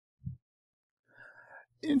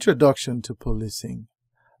Introduction to Policing,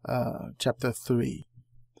 Chapter 3.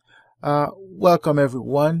 Welcome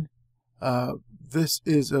everyone. This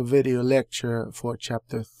is a video lecture for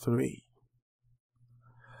Chapter 3.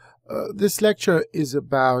 This lecture is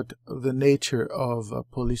about the nature of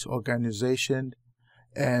police organization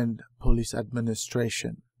and police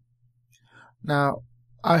administration. Now,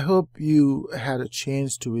 I hope you had a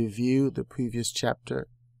chance to review the previous chapter.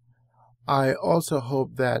 I also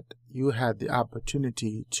hope that you had the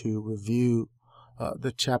opportunity to review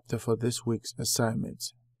the chapter for this week's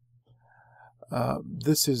assignments.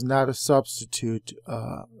 This is not a substitute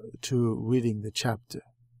to reading the chapter.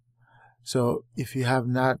 So if you have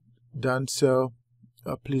not done so,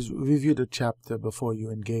 please review the chapter before you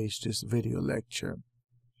engage this video lecture.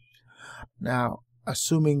 Now,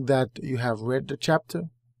 assuming that you have read the chapter,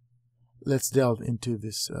 let's delve into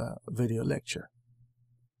this video lecture.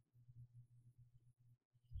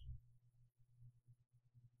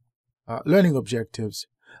 Learning objectives.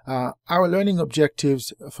 Our learning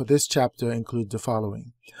objectives for this chapter include the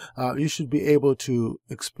following. You should be able to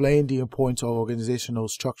explain the importance of organizational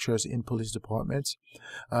structures in police departments,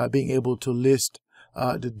 being able to list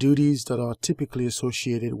the duties that are typically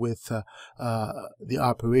associated with the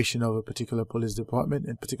operation of a particular police department,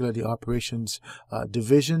 in particular the operations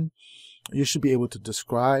division. You should be able to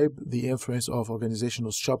describe the influence of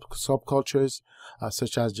organizational subcultures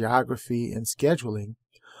such as geography and scheduling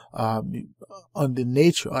on the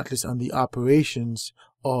nature, at least on the operations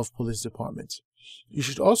of police departments. You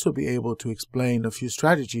should also be able to explain a few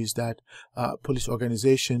strategies that police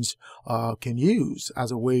organizations can use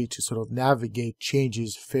as a way to sort of navigate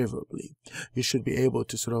changes favorably. You should be able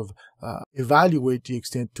to sort of evaluate the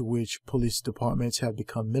extent to which police departments have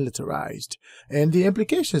become militarized and the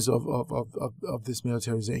implications of this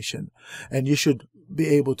militarization. And you should be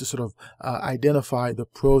able to sort of identify the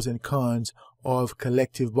pros and cons of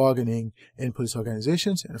collective bargaining in police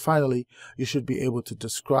organizations. And finally, you should be able to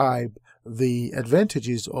describe the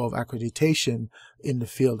advantages of accreditation in the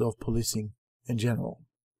field of policing in general.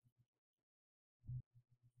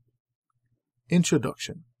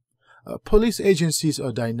 Introduction. Police agencies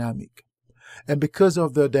are dynamic, and because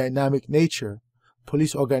of their dynamic nature,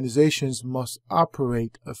 police organizations must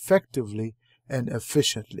operate effectively and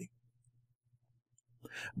efficiently.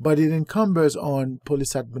 But it encumbers on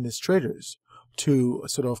police administrators to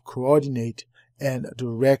sort of coordinate and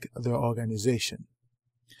direct their organization.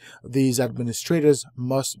 These administrators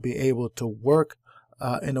must be able to work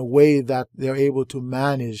in a way that they're able to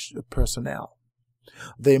manage the personnel.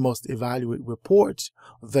 They must evaluate reports.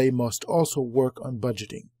 They must also work on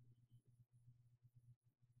budgeting.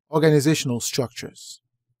 Organizational structures.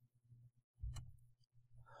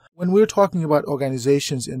 When we're talking about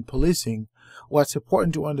organizations in policing, what's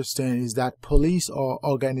important to understand is that police are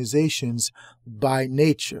organizations by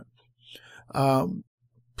nature.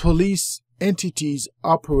 Police entities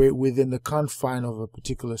operate within the confine of a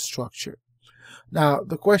particular structure. Now,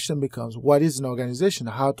 the question becomes, what is an organization?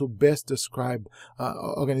 How to best describe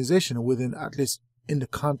organization within, at least in the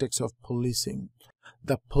context of policing?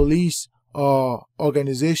 The police are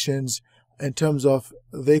organizations in terms of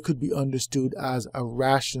they could be understood as a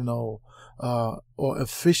rational or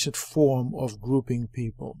efficient form of grouping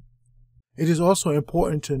people. It is also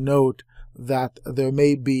important to note that there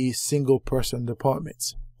may be single-person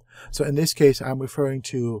departments. So in this case, I'm referring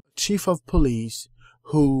to chief of police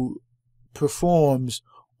who performs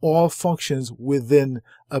all functions within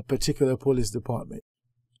a particular police department.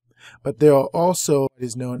 But there are also what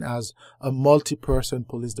is known as a multi-person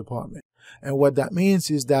police department. And what that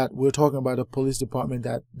means is that we're talking about a police department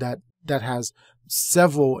that has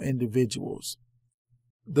several individuals.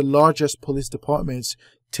 The largest police departments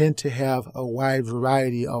tend to have a wide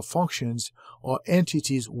variety of functions or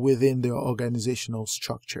entities within their organizational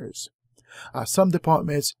structures. Some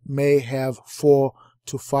departments may have 4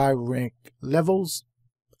 to 5 rank levels.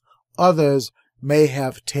 Others may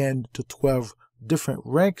have 10 to 12 different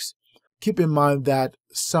ranks. Keep in mind that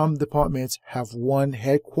some departments have one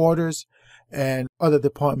headquarters and other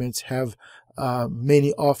departments have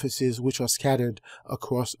many offices which are scattered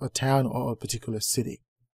across a town or a particular city.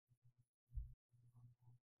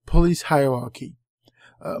 Police hierarchy.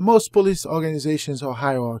 Most police organizations are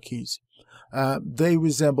hierarchies. They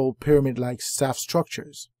resemble pyramid-like staff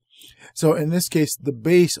structures. So in this case, the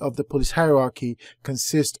base of the police hierarchy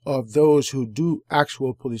consists of those who do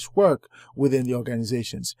actual police work within the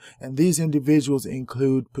organizations. And these individuals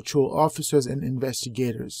include patrol officers and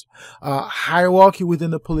investigators. Hierarchy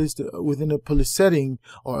within a police setting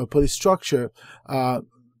or a police structure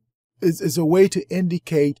is a way to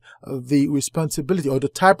indicate the responsibility or the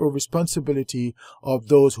type of responsibility of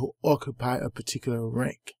those who occupy a particular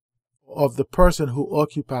rank, of the person who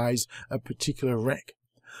occupies a particular rank.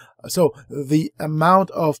 So the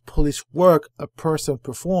amount of police work a person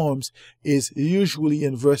performs is usually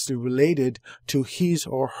inversely related to his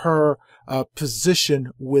or her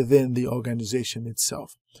position within the organization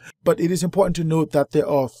itself. But it is important to note that there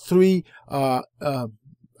are three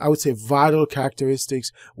I would say vital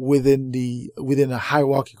characteristics within a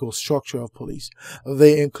hierarchical structure of police.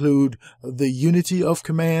 They include the unity of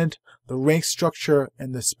command, the rank structure,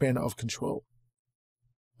 and the span of control.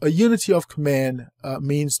 A unity of command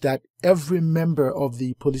means that every member of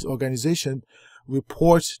the police organization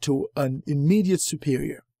reports to an immediate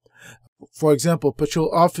superior. For example, patrol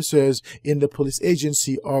officers in the police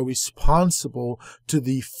agency are responsible to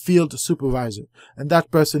the field supervisor, and that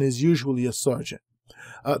person is usually a sergeant.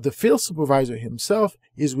 The field supervisor himself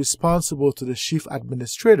is responsible to the chief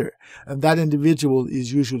administrator, and that individual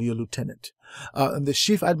is usually a lieutenant. And the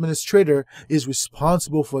chief administrator is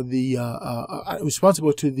responsible for the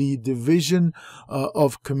responsible to the division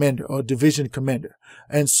of commander or division commander,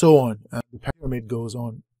 and so on. The pyramid goes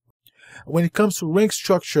on. When it comes to rank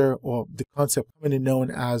structure, or the concept commonly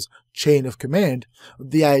known as chain of command,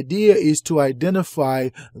 the idea is to identify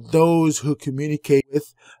those who communicate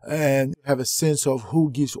with and have a sense of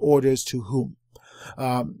who gives orders to whom.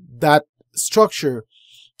 That structure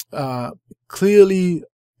clearly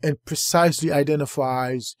and precisely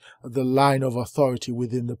identifies the line of authority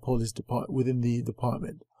within the police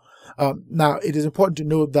department. Now, it is important to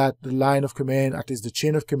note that the line of command, at least the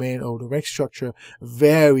chain of command or the rank structure,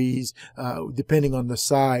 varies depending on the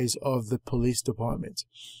size of the police department.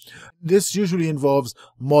 This usually involves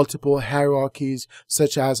multiple hierarchies,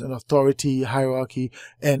 such as an authority hierarchy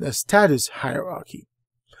and a status hierarchy.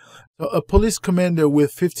 A police commander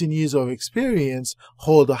with 15 years of experience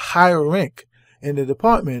holds a higher rank in the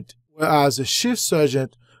department, whereas a shift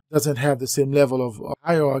sergeant doesn't have the same level of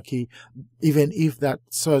hierarchy, even if that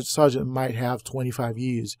sergeant might have 25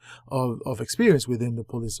 years of experience within the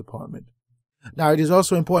police department. Now, it is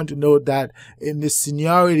also important to note that in this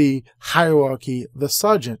seniority hierarchy, the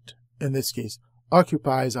sergeant, in this case,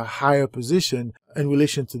 occupies a higher position in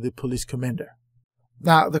relation to the police commander.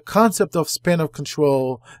 Now, the concept of span of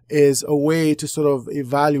control is a way to sort of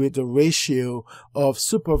evaluate the ratio of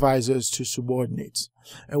supervisors to subordinates.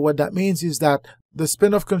 And what that means is that the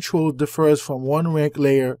span of control differs from one rank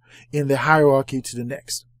layer in the hierarchy to the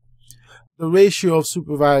next. The ratio of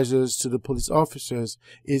supervisors to the police officers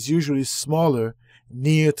is usually smaller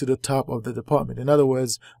near to the top of the department. In other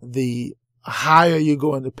words, the higher you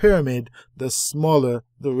go in the pyramid, the smaller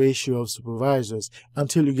the ratio of supervisors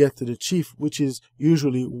until you get to the chief, which is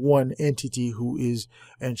usually one entity who is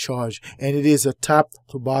in charge. And it is a top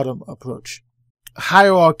to bottom approach.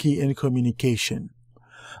 Hierarchy in communication.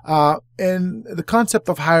 And the concept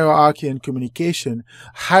of hierarchy and communication,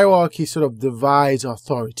 hierarchy sort of divides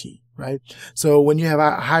authority, right? So when you have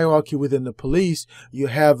a hierarchy within the police, you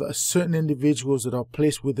have certain individuals that are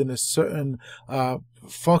placed within a certain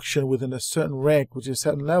function, within a certain rank, which is a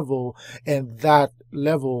certain level, and that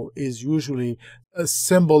level is usually a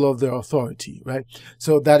symbol of their authority, right?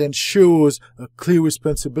 So that ensures a clear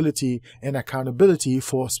responsibility and accountability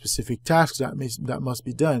for specific tasks that must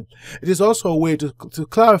be done. It is also a way to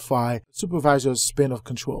clarify supervisor's span of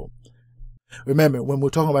control. Remember, when we're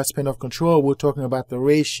talking about span of control, we're talking about the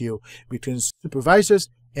ratio between supervisors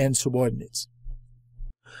and subordinates.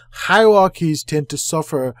 Hierarchies tend to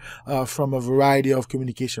suffer from a variety of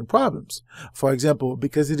communication problems. For example,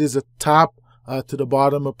 because it is a top to the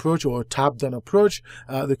bottom approach or a top-down approach,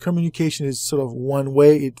 the communication is sort of one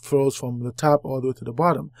way. It flows from the top all the way to the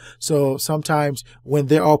bottom. So sometimes when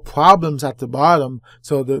there are problems at the bottom,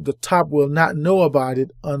 so the top will not know about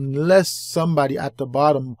it unless somebody at the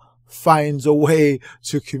bottom finds a way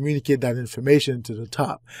to communicate that information to the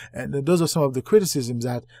top. And those are some of the criticisms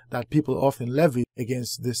that people often levy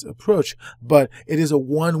against this approach. But it is a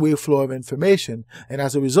one-way flow of information. And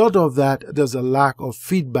as a result of that, there's a lack of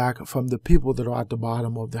feedback from the people that are at the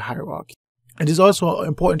bottom of the hierarchy. It is also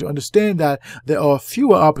important to understand that there are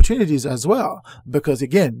fewer opportunities as well, because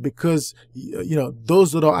those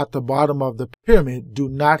that are at the bottom of the pyramid do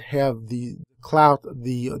not have the clout,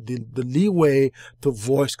 the leeway to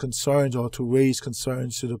voice concerns or to raise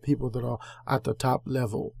concerns to the people that are at the top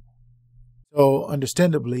level. So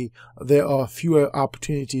understandably, there are fewer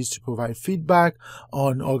opportunities to provide feedback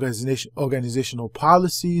on organizational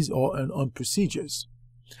policies or on procedures.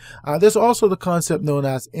 There's also the concept known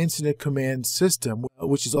as Incident Command System,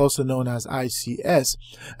 which is also known as ICS.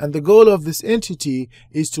 And the goal of this entity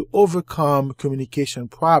is to overcome communication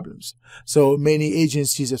problems. So many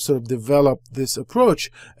agencies have sort of developed this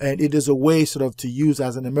approach, and it is a way sort of to use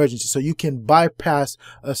as an emergency. So you can bypass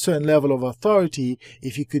a certain level of authority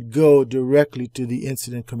if you could go directly to the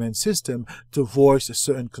Incident Command System to voice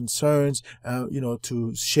certain concerns,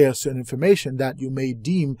 to share certain information that you may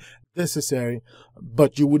deem necessary,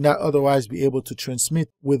 but you would not otherwise be able to transmit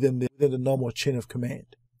within the normal chain of command.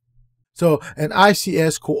 So an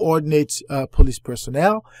ICS coordinates police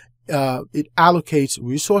personnel. It allocates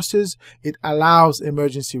resources. It allows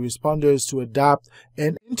emergency responders to adapt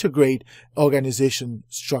and integrate organization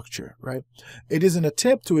structure, right? It is an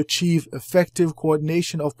attempt to achieve effective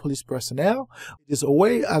coordination of police personnel. It is a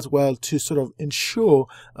way as well to sort of ensure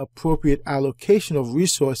appropriate allocation of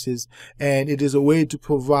resources, and it is a way to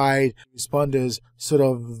provide responders sort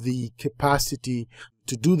of the capacity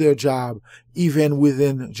to do their job even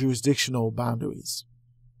within jurisdictional boundaries.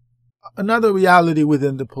 Another reality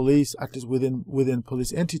within the police, at least within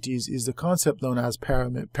police entities, is the concept known as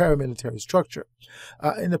paramilitary structure.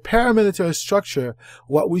 In the paramilitary structure,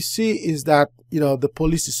 what we see is that the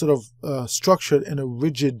police is sort of structured in a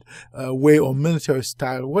rigid way, or military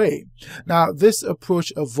style way. Now, this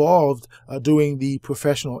approach evolved during the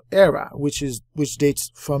professional era, which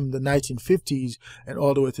dates from the 1950s and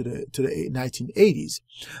all the way to the 1980s.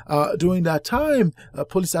 During that time,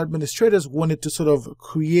 police administrators wanted to sort of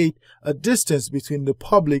create a distance between the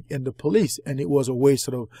public and the police, and it was a way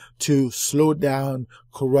sort of to slow down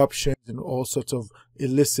corruption and all sorts of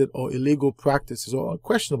illicit or illegal practices or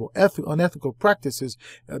questionable unethical practices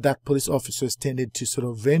that police officers tended to sort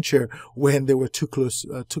of venture when they were too close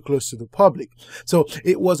to the public. So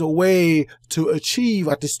it was a way to achieve,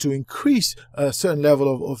 at least to increase a certain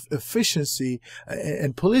level of efficiency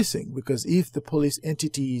and policing, because if the police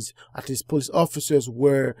entities, at least police officers,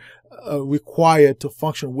 were required to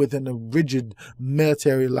function within a rigid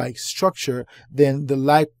military-like structure, then the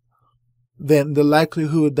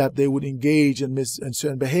likelihood that they would engage in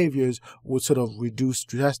certain behaviors would sort of reduce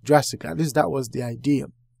drastically. At least that was the idea.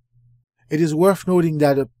 It is worth noting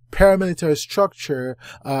that a paramilitary structure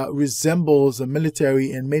resembles the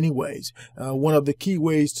military in many ways. One of the key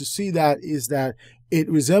ways to see that is that it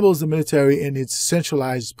resembles the military in its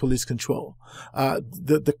centralized police control.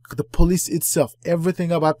 The police itself,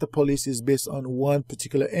 everything about the police is based on one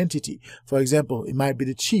particular entity. For example, it might be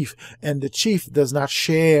the chief, and the chief does not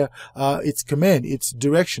share its command, its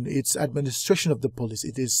direction, its administration of the police.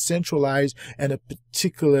 It is centralized in a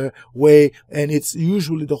particular way, and it's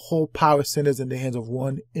usually the whole power centers in the hands of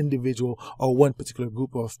one individual or one particular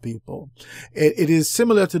group of people. It is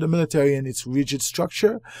similar to the military in its rigid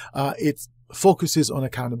structure. It focuses on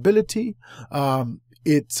accountability.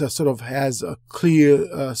 It sort of has a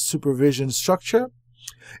clear supervision structure.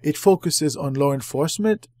 It focuses on law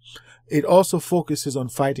enforcement. It also focuses on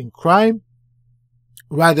fighting crime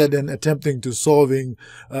rather than attempting to solving,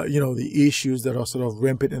 the issues that are sort of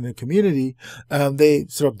rampant in the community. They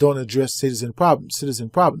sort of don't address citizen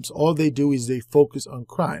problems. All they do is they focus on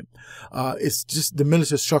crime. It's just the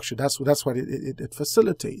military structure. That's what it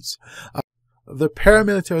facilitates. The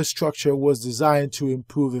paramilitary structure was designed to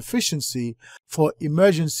improve efficiency for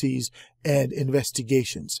emergencies and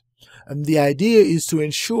investigations. And the idea is to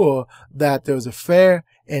ensure that there is a fair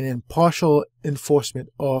and impartial enforcement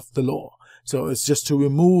of the law. So it's just to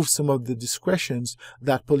remove some of the discretions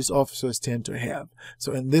that police officers tend to have.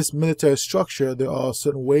 So in this military structure, there are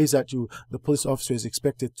certain ways that the police officer is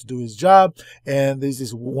expected to do his job. And this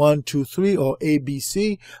is 1, 2, 3 or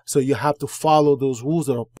ABC. So you have to follow those rules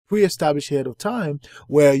that are pre-established ahead of time,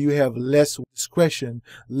 where you have less discretion,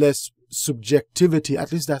 less subjectivity.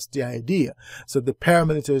 At least that's the idea. So the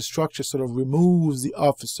paramilitary structure sort of removes the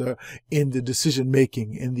officer in the decision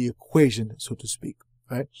making, in the equation, so to speak.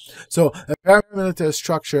 Right? So a paramilitary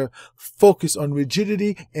structure focuses on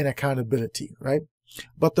rigidity and accountability, right?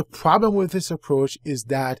 But the problem with this approach is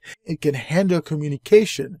that it can hinder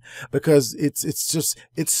communication, because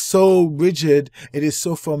it's so rigid. It is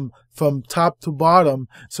so from top to bottom.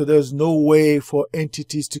 So there's no way for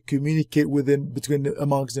entities to communicate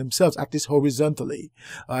amongst themselves, at least horizontally.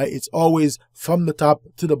 It's always from the top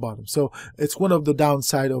to the bottom. So it's one of the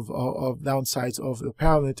downsides of the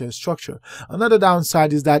paramilitary structure. Another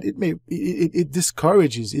downside is that it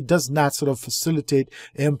discourages. It does not sort of facilitate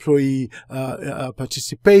employee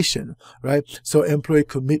participation, right? So employee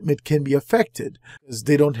commitment can be affected because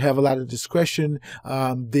they don't have a lot of discretion.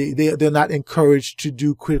 They're not encouraged to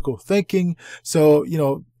do critical thinking. So,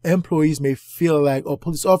 employees may feel like, or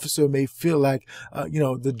police officer may feel like,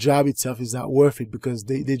 the job itself is not worth it because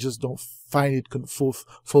they just don't find it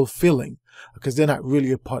fulfilling because they're not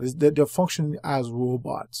really a part. They're functioning as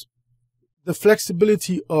robots. The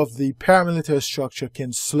flexibility of the paramilitary structure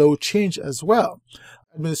can slow change as well.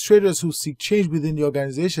 Administrators who seek change within the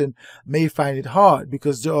organization may find it hard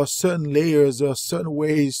because there are certain layers, there are certain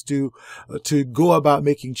ways to go about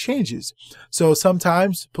making changes. So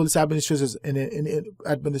sometimes police administrators and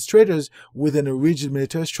administrators within a rigid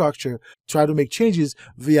military structure try to make changes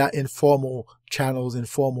via informal channels,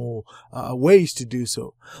 informal ways to do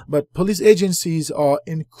so. But police agencies are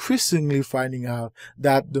increasingly finding out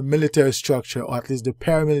that the military structure, or at least the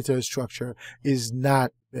paramilitary structure, is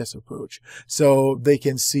not best approach. So they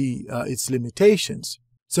can see its limitations.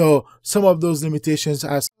 So some of those limitations,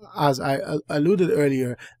 as I alluded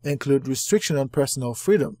earlier, include restriction on personal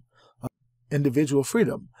freedom, individual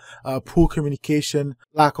freedom, poor communication,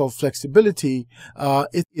 lack of flexibility.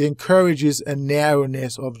 It encourages a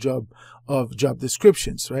narrowness of job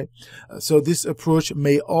descriptions, right? So this approach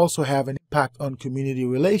may also have an impact on community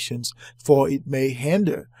relations, for it may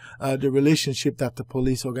hinder the relationship that the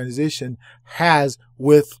police organization has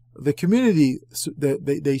with the community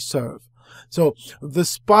that they serve. So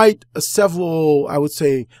despite several, I would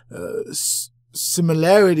say,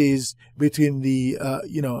 similarities between the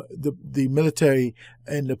military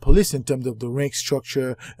and the police in terms of the rank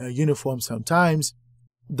structure, uniform sometimes,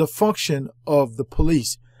 the function of the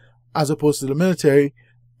police as opposed to the military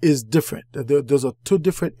is different. Those are two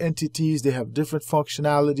different entities. They have different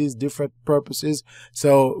functionalities, different purposes.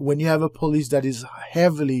 So when you have a police that is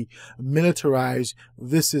heavily militarized,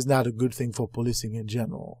 this is not a good thing for policing in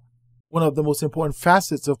general. One of the most important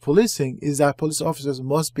facets of policing is that police officers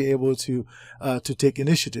must be able to take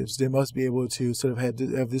initiatives. They must be able to sort of have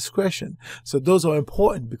discretion. So those are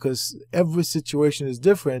important because every situation is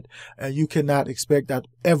different, and you cannot expect that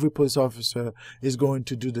every police officer is going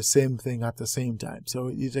to do the same thing at the same time.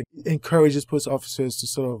 So it encourages police officers to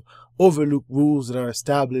sort of overlook rules that are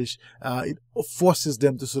established. It forces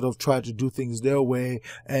them to sort of try to do things their way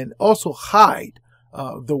and also hide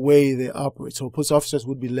the way they operate. So police officers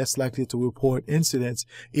would be less likely to report incidents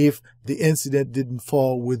if the incident didn't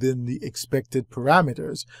fall within the expected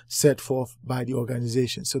parameters set forth by the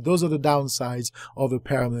organization. So those are the downsides of a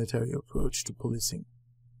paramilitary approach to policing.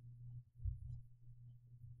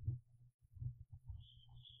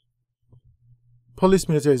 Police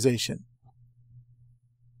militarization.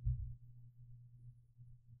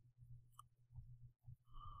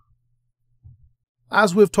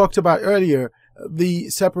 As we've talked about earlier, the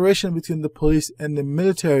separation between the police and the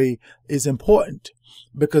military is important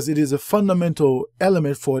because it is a fundamental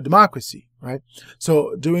element for democracy, right?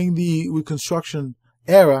 So during the Reconstruction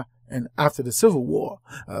era and after the Civil War,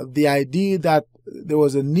 the idea that there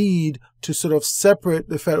was a need to sort of separate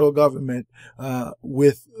the federal government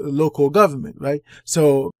with local government, right?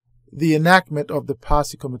 So the enactment of the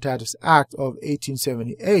Posse Comitatus Act of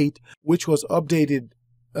 1878, which was updated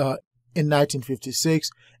in 1956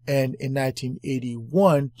 and in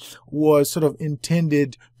 1981, was sort of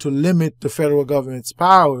intended to limit the federal government's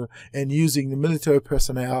power and using the military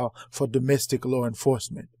personnel for domestic law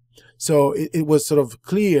enforcement. So it was sort of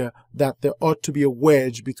clear that there ought to be a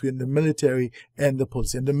wedge between the military and the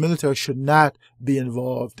police, and the military should not be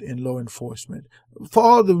involved in law enforcement for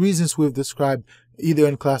all the reasons we've described either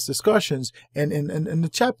in class discussions and in the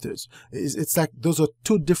chapters. It's like those are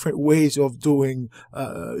two different ways of doing,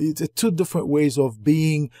 it's two different ways of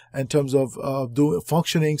being in terms of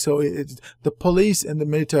functioning. So the police and the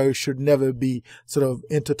military should never be sort of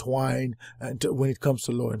intertwined when it comes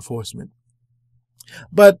to law enforcement.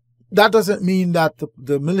 But that doesn't mean that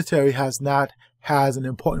the military has an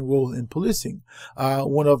important role in policing.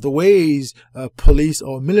 One of the ways police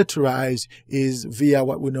are militarized is via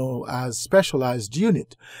what we know as specialized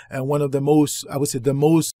unit. And one of the most, I would say the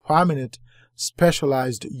most prominent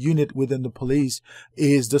specialized unit within the police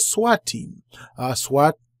is the SWAT team.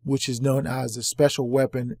 SWAT, which is known as the Special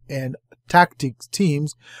Weapon and Tactics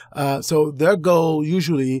Teams. So their goal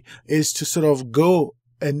usually is to sort of go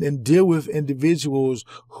and deal with individuals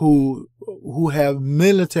who have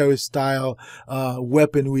military style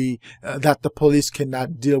weaponry that the police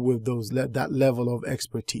cannot deal with that level of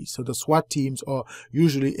expertise. So the SWAT teams are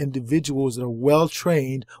usually individuals that are well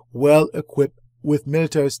trained, well equipped with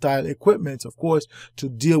military style equipment, of course, to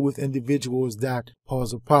deal with individuals that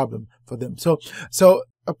pose a problem for them. So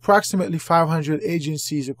approximately 500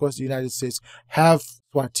 agencies across the United States have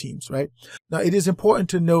SWAT teams, right? Now, it is important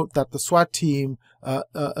to note that the SWAT team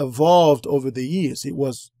evolved over the years. It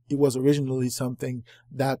was originally something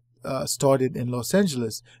that started in Los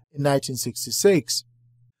Angeles in 1966.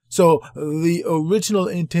 So the original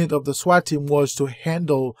intent of the SWAT team was to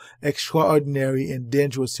handle extraordinary and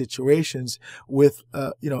dangerous situations with,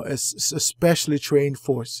 a specially trained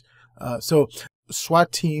force. So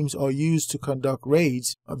SWAT teams are used to conduct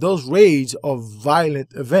raids. Those raids are violent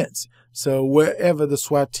events. So wherever the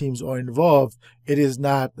SWAT teams are involved, it is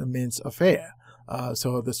not a mince affair.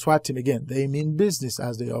 So the SWAT team, again, they mean business,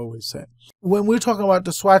 as they always say. When we're talking about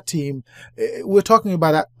the SWAT team, we're talking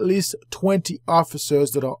about at least 20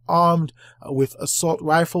 officers that are armed with assault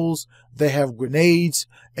rifles. They have grenades,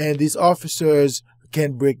 and these officers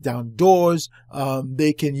can break down doors.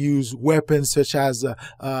 They can use weapons such as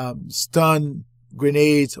stun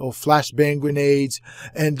grenades or flashbang grenades.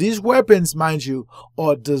 And these weapons, mind you,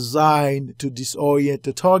 are designed to disorient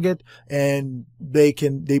the target, and they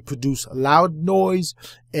produce loud noise,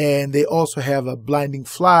 and they also have a blinding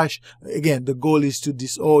flash. Again, the goal is to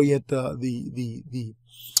disorient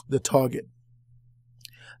the target.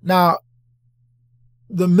 Now,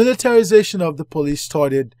 the militarization of the police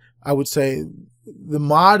started, I would say, the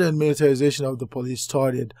modern militarization of the police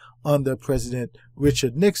started under President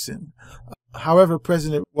Richard Nixon. However,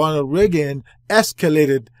 President Ronald Reagan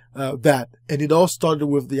escalated that, and it all started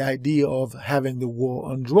with the idea of having the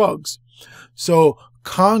war on drugs. So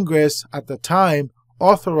Congress at the time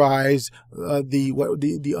authorized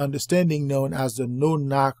the understanding known as the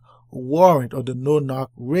no-knock warrant or the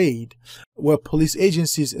no-knock raid, where police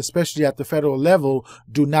agencies, especially at the federal level,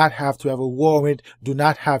 do not have to have a warrant, do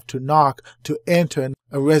not have to knock to enter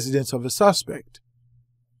a residence of a suspect.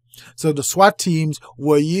 So the SWAT teams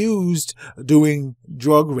were used doing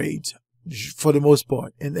drug raids for the most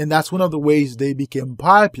part. And that's one of the ways they became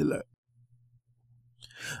popular.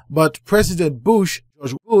 But President Bush,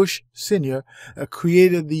 George Bush Sr.,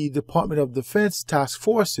 created the Department of Defense task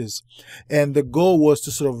forces. And the goal was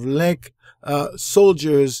to sort of link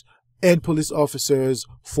soldiers and police officers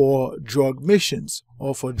for drug missions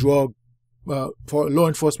or for law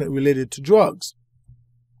enforcement related to drugs.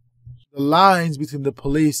 The lines between the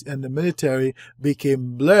police and the military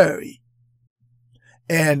became blurry,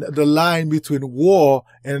 and the line between war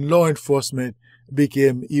and law enforcement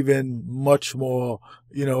became even much more,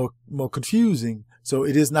 more confusing. So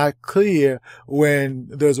it is not clear when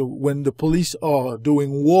the police are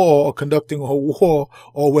doing war or conducting a war,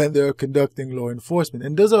 or when they're conducting law enforcement.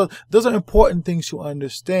 And those are important things to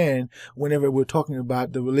understand whenever we're talking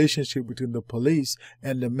about the relationship between the police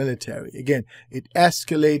and the military. Again, it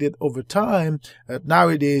escalated over time.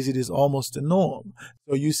 Nowadays, it is almost the norm.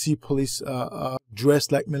 So you see police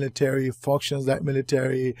dressed like military, functions like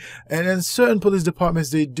military, and in certain police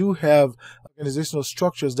departments, they do have organizational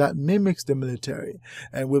structures that mimics the military.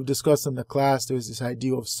 And we've discussed in the class, there's this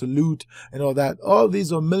idea of salute and all that. All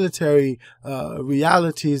these are military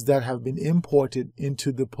realities that have been imported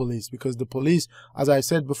into the police, because the police, as I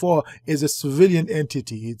said before, is a civilian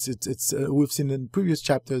entity. We've seen in previous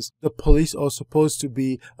chapters, the police are supposed to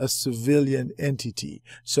be a civilian entity.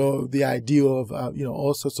 So the idea of,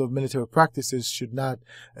 all sorts of military practices should not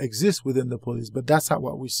exist within the police, but that's not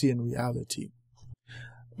what we see in reality.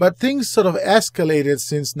 But things sort of escalated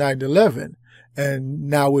since 9/11, and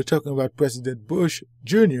now we're talking about President Bush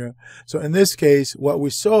Jr. So in this case, what we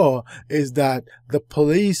saw is that the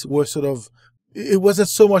police were it wasn't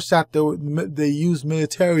so much that they used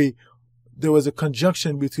military. There was a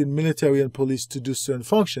conjunction between military and police to do certain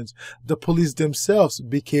functions. The police themselves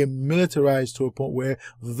became militarized to a point where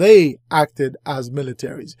they acted as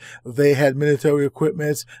militaries. They had military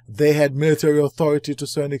equipment, they had military authority to a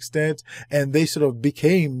certain extent, and they sort of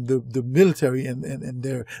became the military, and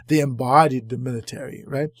they embodied the military,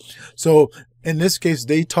 right? So in this case,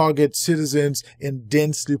 they target citizens in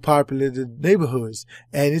densely populated neighborhoods.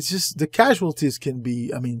 And it's just, the casualties can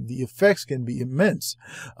be, the effects can be immense.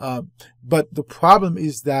 But the problem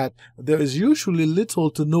is that there is usually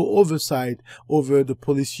little to no oversight over the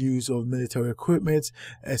police use of military equipment.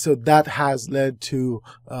 And so that has led to,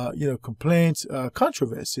 complaints,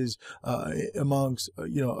 controversies, amongst,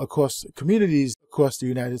 across communities across the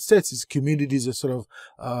United States. These communities are sort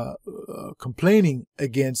of, complaining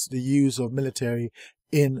against the use of military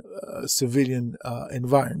in civilian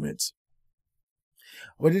environments.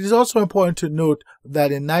 But it is also important to note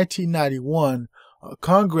that in 1991,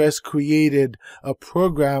 Congress created a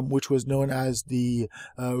program which was known as the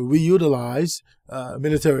Reutilize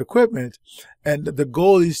military equipment, and the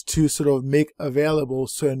goal is to sort of make available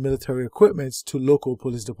certain military equipments to local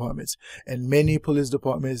police departments. And many police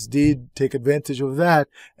departments did take advantage of that,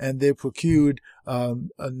 and they procured a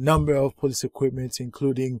number of police equipments,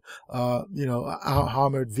 including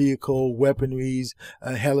armored vehicle, weaponries,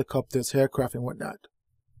 helicopters, aircraft, and whatnot.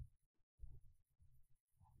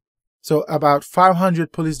 So about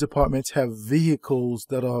 500 police departments have vehicles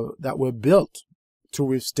that were built to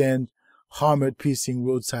withstand armored-piercing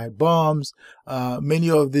roadside bombs. Many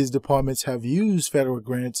of these departments have used federal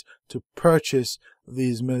grants to purchase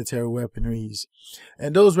these military weaponries.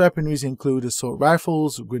 And those weaponries include assault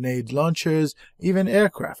rifles, grenade launchers, even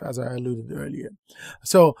aircraft, as I alluded earlier.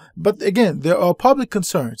 So, but again, there are public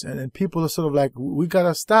concerns, and people are sort of like, we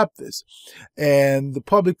gotta stop this. And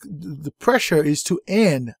the pressure is to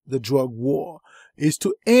end the drug war, is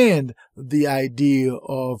to end the idea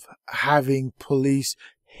of having police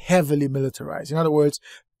heavily militarized. In other words,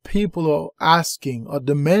 people are asking or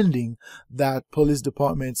demanding that police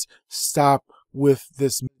departments stop with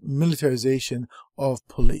this militarization of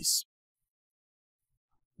police.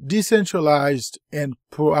 Decentralized and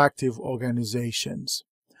proactive organizations.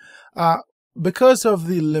 Because of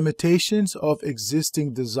the limitations of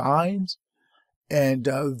existing designs and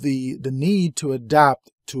the need to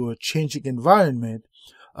adapt to a changing environment,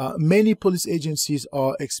 many police agencies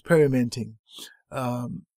are experimenting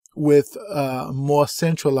with more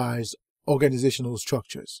centralized organizational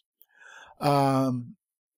structures.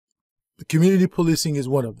 Community policing is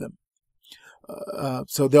one of them.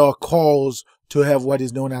 So there are calls to have what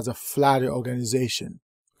is known as a flatter organization.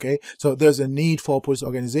 Okay, so there's a need for police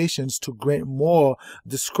organizations to grant more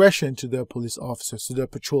discretion to their police officers, to their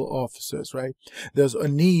patrol officers, right? There's a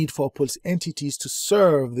need for police entities to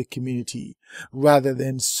serve the community rather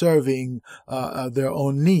than serving their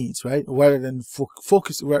own needs, right? Rather than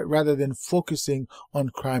focusing on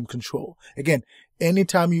crime control. Again,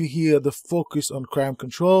 anytime you hear the focus on crime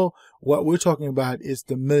control, what we're talking about is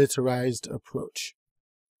the militarized approach.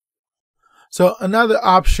 So another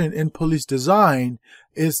option in police design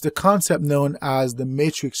is the concept known as the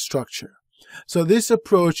matrix structure. So this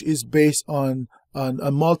approach is based on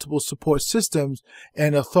multiple support systems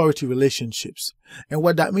and authority relationships. And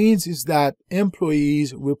what that means is that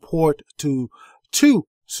employees report to two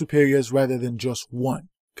superiors rather than just one.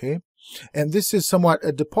 Okay. And this is somewhat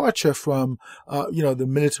a departure from, the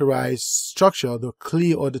militarized structure, the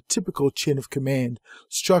clear or the typical chain of command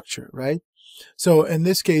structure, right? So in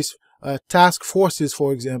this case, task forces,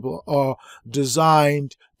 for example, are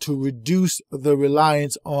designed to reduce the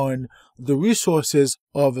reliance on the resources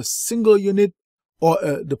of a single unit or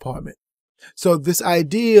a department. So this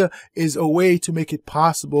idea is a way to make it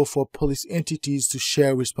possible for police entities to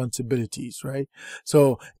share responsibilities, right?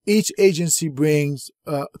 So each agency brings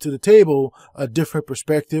to the table a different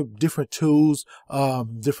perspective, different tools,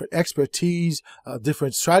 different expertise,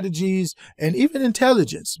 different strategies, and even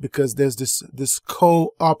intelligence, because there's this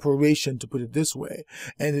cooperation, to put it this way,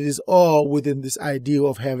 and it is all within this idea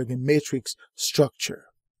of having a matrix structure.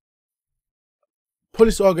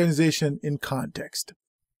 Police organization in context.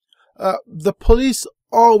 The police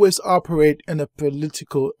always operate in a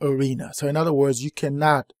political arena. So in other words, you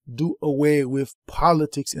cannot do away with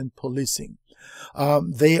politics in policing.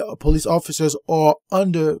 Police officers are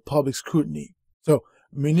under public scrutiny. So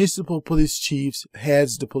municipal police chiefs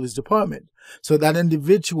heads the police department. So that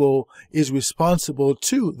individual is responsible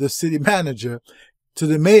to the city manager, to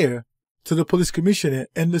the mayor, to the police commissioner,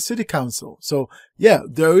 and the city council. So yeah,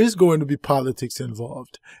 there is going to be politics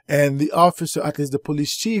involved, and the officer, at least the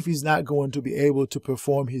police chief, is not going to be able to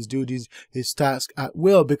perform his duties, his task at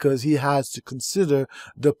will, because he has to consider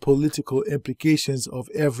the political implications of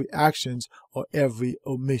every actions or every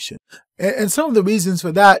omission. And some of the reasons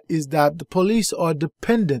for that is that the police are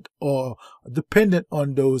dependent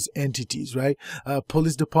on those entities, right?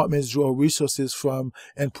 Police departments draw resources from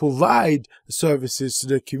and provide services to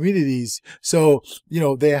their communities. So,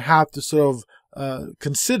 they have to sort of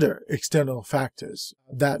consider external factors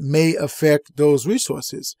that may affect those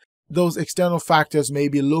resources. Those external factors may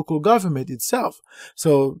be local government itself.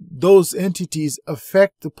 So those entities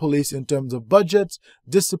affect the police in terms of budgets,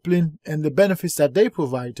 discipline, and the benefits that they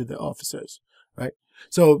provide to their officers, right?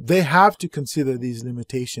 So they have to consider these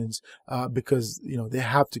limitations because, they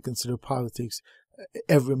have to consider politics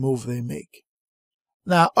every move they make.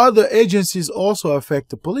 Now, other agencies also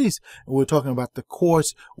affect the police. We're talking about the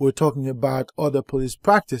courts. We're talking about other police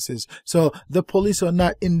practices. So the police are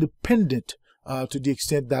not independent to the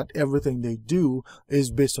extent that everything they do is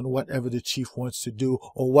based on whatever the chief wants to do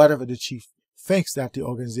or whatever the chief thinks that the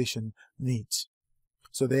organization needs.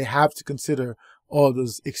 So they have to consider all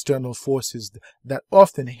those external forces that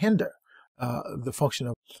often hinder the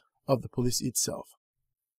function of the police itself.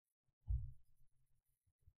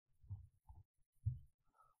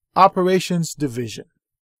 Operations division.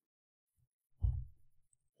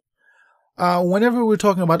 Whenever we're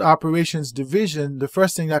talking about operations division, the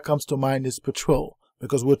first thing that comes to mind is patrol,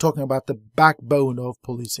 because we're talking about the backbone of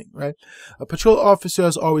policing, right? Patrol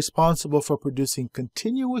officers are responsible for producing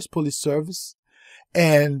continuous police service,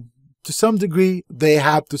 and to some degree, they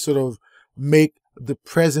have to sort of make the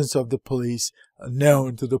presence of the police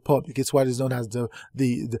known to the public. It's what is known as the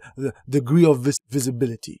degree of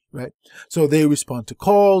visibility, right? So they respond to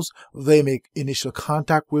calls, they make initial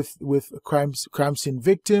contact with crime scene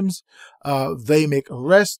victims, they make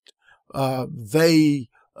arrests, they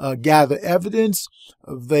gather evidence,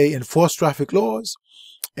 they enforce traffic laws,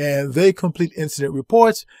 and they complete incident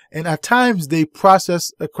reports, and at times they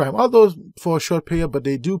process a crime, although for a short period, but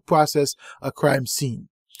they do process a crime scene.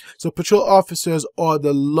 So patrol officers are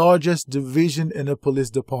the largest division in a police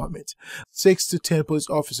department. 6 to 10 police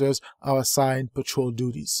officers are assigned patrol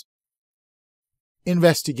duties.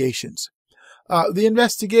 Investigations. The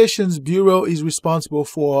Investigations Bureau is responsible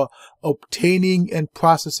for obtaining and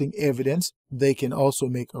processing evidence. They can also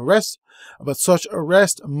make arrests, but such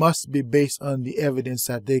arrests must be based on the evidence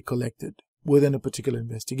that they collected within a particular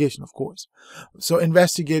investigation, of course. So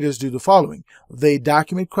investigators do the following. They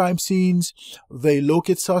document crime scenes, they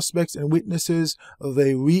locate suspects and witnesses,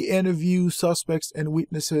 they re-interview suspects and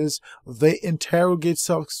witnesses, they interrogate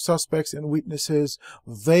suspects and witnesses,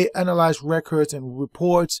 they analyze records and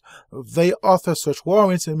reports, they author search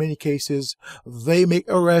warrants in many cases, they make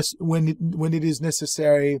arrests when it is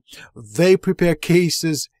necessary, they prepare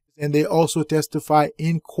cases, and they also testify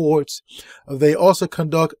in courts. They also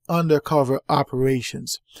conduct undercover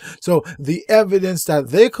operations. So the evidence that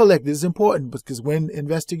they collect is important, because when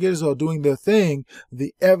investigators are doing their thing,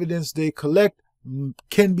 the evidence they collect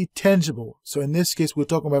can be tangible. So in this case, we're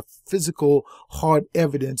talking about physical, hard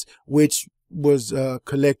evidence, which was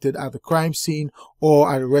collected at the crime scene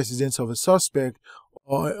or at a residence of a suspect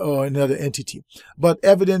or another entity. But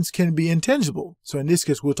evidence can be intangible. So in this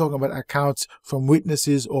case, we're talking about accounts from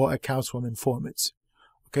witnesses or accounts from informants.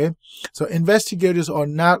 Okay? So investigators are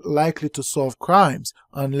not likely to solve crimes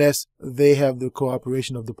unless they have the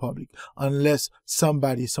cooperation of the public, unless some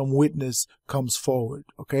witness comes forward.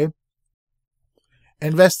 Okay?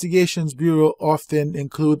 Investigations Bureau often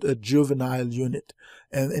include a juvenile unit,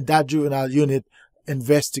 and in that juvenile unit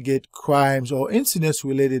investigate crimes or incidents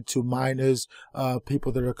related to minors,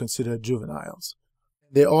 people that are considered juveniles.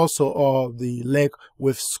 They also are the link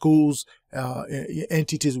with schools,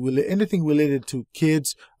 entities, anything related to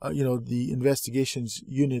kids. The investigations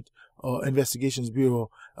unit or investigations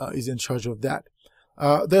bureau is in charge of that.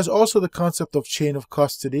 There's also the concept of chain of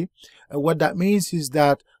custody. What that means is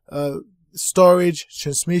that storage,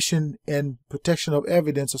 transmission, and protection of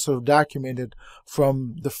evidence are sort of documented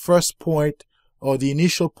from the first point or the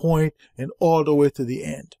initial point and all the way to the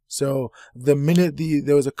end. So the minute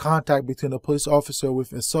there was a contact between a police officer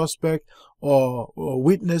with a suspect or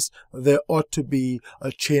witness, there ought to be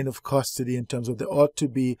a chain of custody in terms of there ought to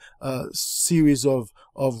be a series of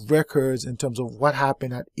records in terms of what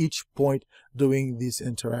happened at each point during this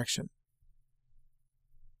interaction.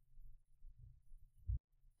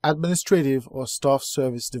 Administrative or staff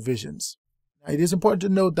service divisions. It is important to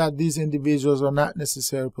note that these individuals are not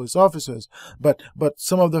necessarily police officers, but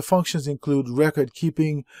some of their functions include record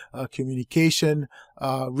keeping, communication,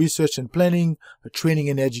 research and planning, training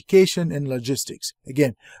and education, and logistics.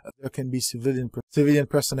 Again, there can be civilian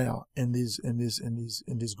personnel in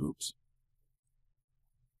these groups.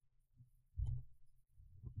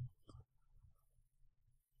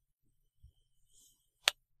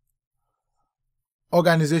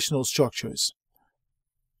 Organizational structures.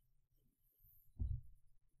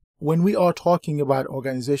 When we are talking about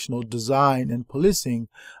organizational design and policing,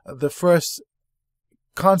 the first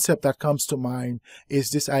concept that comes to mind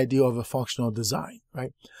is this idea of a functional design,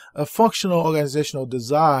 right? A functional organizational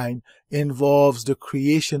design involves the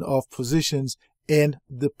creation of positions in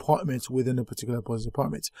departments within a particular police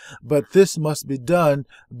department. But this must be done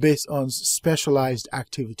based on specialized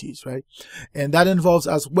activities, right? And that involves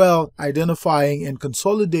as well identifying and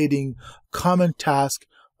consolidating common tasks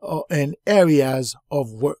and areas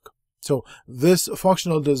of work. So this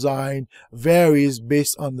functional design varies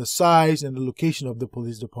based on the size and the location of the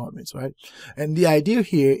police departments, right? And the idea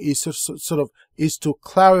here is to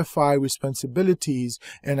clarify responsibilities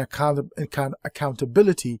and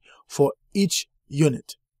accountability for each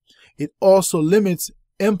unit. It also limits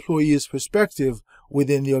employees' perspective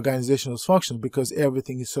within the organization's functions because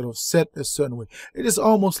everything is sort of set a certain way. It is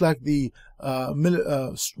almost like the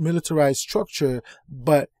militarized structure,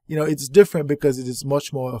 but it's different because it is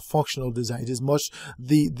much more a functional design. It is much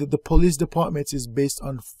the police department is based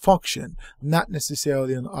on function, not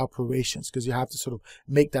necessarily on operations, because you have to sort of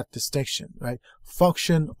make that distinction, right?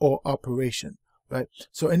 Function or operation. right?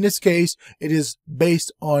 So in this case, it is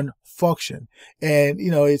based on function, and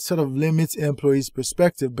it sort of limits employees'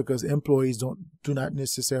 perspective because employees do not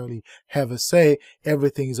necessarily have a say.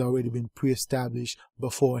 Everything has already been pre-established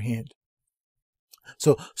beforehand.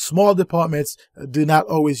 So small departments do not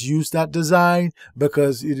always use that design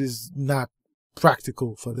because it is not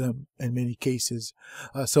practical for them in many cases.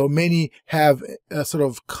 So many have sort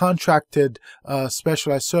of contracted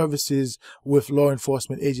specialized services with law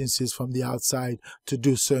enforcement agencies from the outside to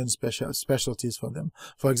do certain specialties for them.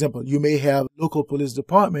 For example, you may have local police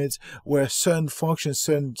departments where certain functions,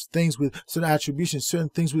 certain things with certain attributions, certain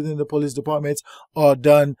things within the police departments are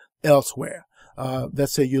done elsewhere.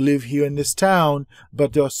 Let's say you live here in this town,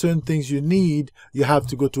 but there are certain things you need, you have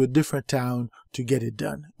to go to a different town to get it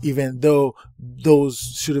done, even though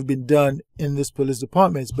those should have been done in this police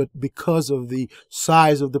departments. But because of the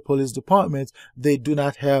size of the police departments, they do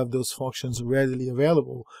not have those functions readily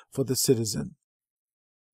available for the citizen.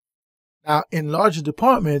 Now, in larger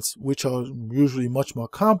departments, which are usually much more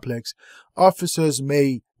complex, officers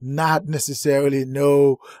may not necessarily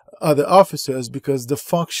know other officers because the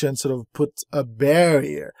function sort of puts a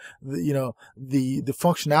barrier. The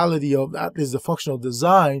functionality of, at least the functional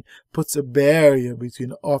design, puts a barrier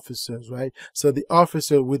between officers, right? So the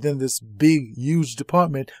officer within this big, huge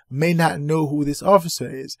department may not know who this officer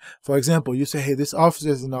is. For example, you say, hey, this officer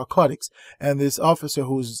is in narcotics, and this officer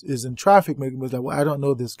is in traffic may be like, well, I don't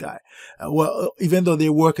know this guy. Well, even though they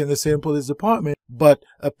work in the same police department, but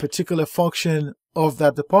a particular function of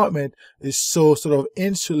that department is so sort of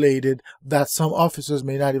insulated that some officers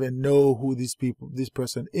may not even know who this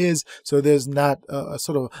person is. So there's not a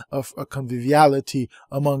sort of a conviviality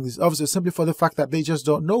among these officers simply for the fact that they just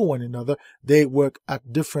don't know one another. They work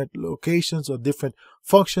at different locations or different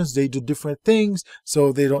functions. They do different things,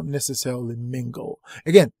 so they don't necessarily mingle.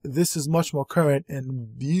 Again, this is much more current in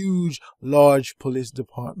huge, large police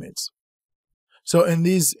departments. So in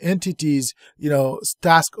these entities,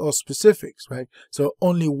 tasks are specifics, right? So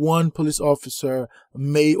only one police officer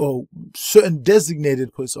may, or certain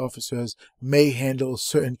designated police officers may handle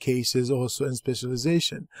certain cases or certain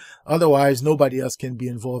specialization. Otherwise, nobody else can be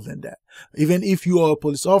involved in that. Even if you are a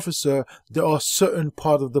police officer, there are certain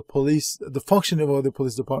parts of the functioning of the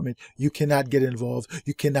police department, you cannot get involved.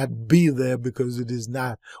 You cannot be there because it is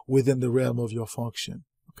not within the realm of your function,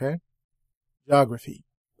 okay? Geography.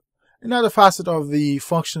 Another facet of the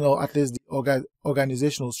functional, at least the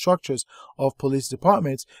organizational structures of police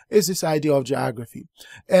departments is this idea of geography.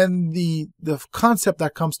 And the concept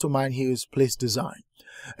that comes to mind here is place design.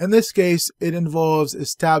 In this case, it involves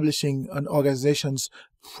establishing an organization's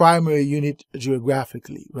primary unit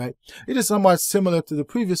geographically, right? It is somewhat similar to the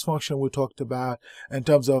previous function we talked about in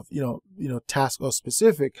terms of, task or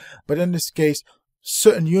specific, but in this case,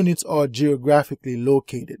 certain units are geographically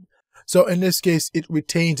located. So in this case, it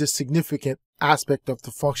retains a significant aspect of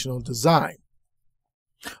the functional design.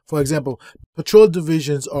 For example, patrol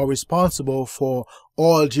divisions are responsible for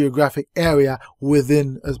all geographic area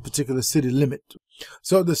within a particular city limit.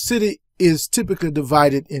 So the city is typically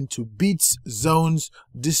divided into beats, zones,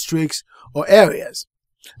 districts, or areas.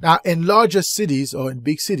 Now, in larger cities or in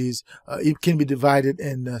big cities, it can be divided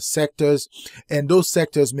in sectors, and those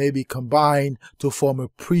sectors may be combined to form a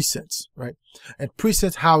precincts, right? And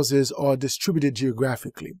precinct houses are distributed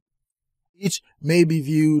geographically. Each may be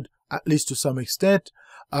viewed, at least to some extent,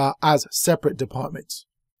 as separate departments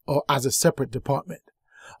or as a separate department,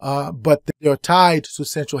 but they are tied to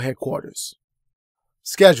central headquarters.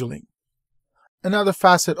 Scheduling. Another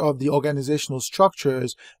facet of the organizational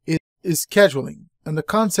structures is scheduling. And the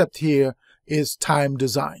concept here is time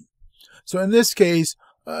design. So in this case,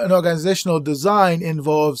 an organizational design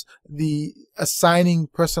involves the assigning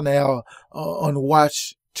personnel on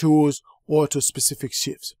watch, tours, or to specific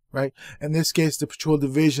shifts, right? In this case, the patrol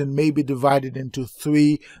division may be divided into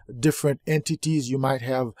 3 different entities. You might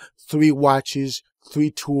have 3 watches,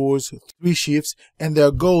 3 tours, 3 shifts, and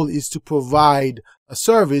their goal is to provide a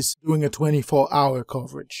service during a 24-hour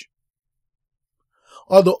coverage.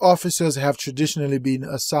 Although officers have traditionally been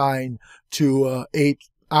assigned to an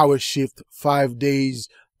 8-hour shift 5 days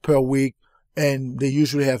per week, and they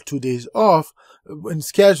usually have 2 days off, in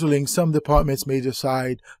scheduling, some departments may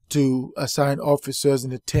decide to assign officers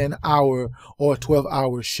in a 10-hour or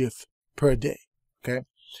 12-hour shift per day. Okay.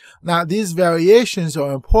 Now, these variations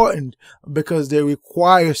are important because they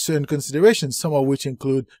require certain considerations, some of which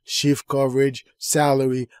include shift coverage,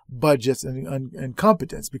 salary, budgets, and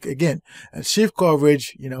competence. Because again, shift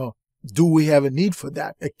coverage, do we have a need for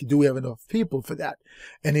that? Do we have enough people for that?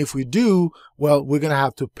 And if we do, well, we're going to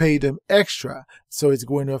have to pay them extra. So it's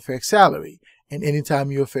going to affect salary. And anytime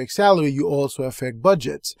you affect salary, you also affect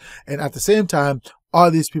budgets. And at the same time, are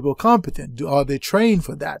these people competent? Are they trained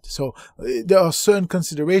for that? So there are certain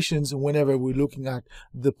considerations whenever we're looking at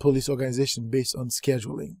the police organization based on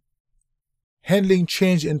scheduling. Handling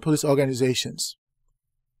change in police organizations.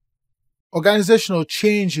 Organizational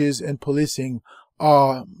changes in policing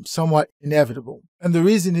are somewhat inevitable. And the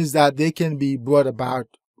reason is that they can be brought about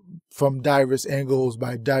from diverse angles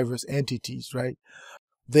by diverse entities, right?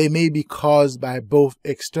 They may be caused by both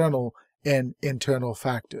external and internal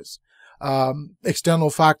factors.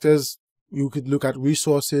 External factors, you could look at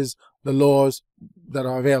resources, the laws that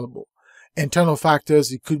are available. Internal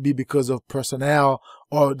factors, it could be because of personnel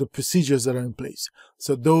or the procedures that are in place.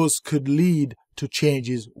 So those could lead to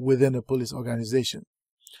changes within a police organization.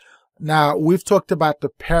 Now, we've talked about the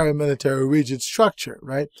paramilitary rigid structure,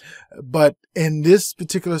 right? But in this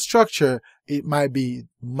particular structure, it might be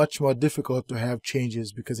much more difficult to have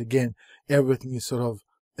changes because, again, everything is sort of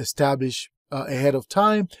established ahead of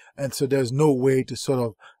time. And so there's no way to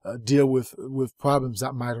sort of deal with problems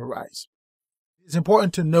that might arise. It's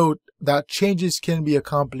important to note that changes can be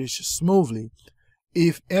accomplished smoothly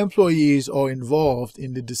if employees are involved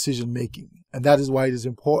in the decision making. And that is why it is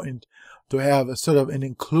important to have a sort of an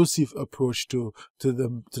inclusive approach to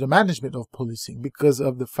the management of policing, because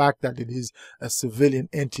of the fact that it is a civilian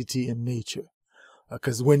entity in nature.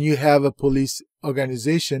 Because when you have a police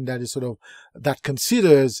organization that is that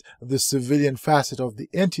considers the civilian facet of the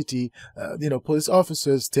entity, police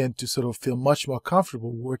officers tend to sort of feel much more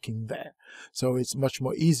comfortable working there. So it's much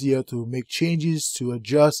more easier to make changes, to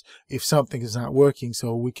adjust if something is not working,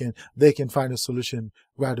 so they can find a solution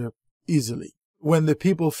rather easily. When the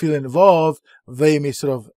people feel involved, they may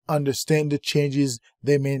sort of understand the changes.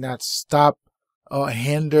 They may not stop or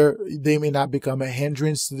hinder. They may not become a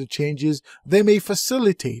hindrance to the changes. They may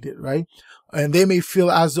facilitate it, right? And they may feel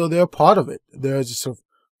as though they're part of it. They're just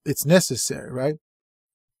it's necessary, right?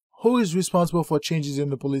 Who is responsible for changes in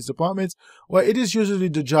the police departments? Well, it is usually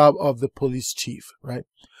the job of the police chief, right?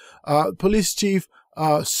 Police chief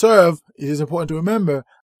it is important to remember,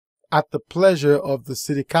 at the pleasure of the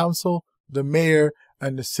city council, the mayor,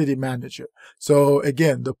 and the city manager. So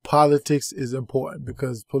again, the politics is important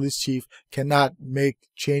because police chief cannot make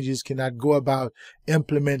changes, cannot go about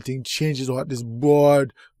implementing changes or this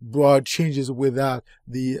broad changes without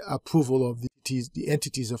the approval of the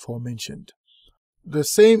entities aforementioned. The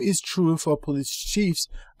same is true for police chiefs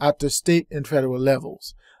at the state and federal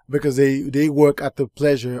levels, because they work at the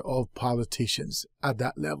pleasure of politicians at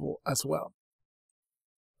that level as well.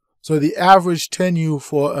 So the average tenure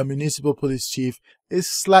for a municipal police chief is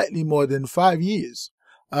slightly more than 5 years.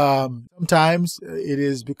 Sometimes it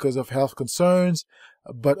is because of health concerns,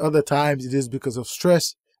 but other times it is because of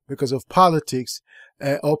stress, because of politics,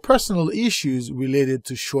 or personal issues related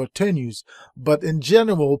to short tenures. But in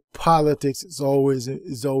general, politics is always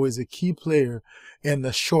a key player in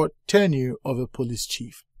the short tenure of a police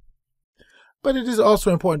chief. But it is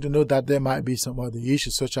also important to note that there might be some other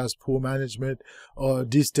issues, such as poor management or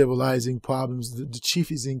destabilizing problems. The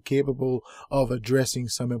chief is incapable of addressing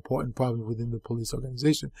some important problems within the police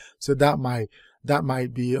organization. So that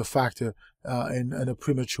might be a factor in a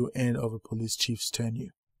premature end of a police chief's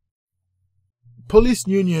tenure. Police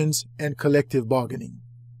unions and collective bargaining.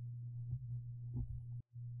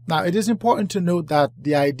 Now, it is important to note that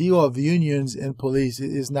the idea of unions in police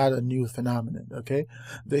is not a new phenomenon, okay?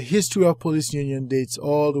 The history of police union dates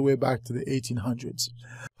all the way back to the 1800s.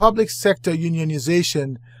 Public sector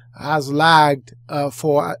unionization has lagged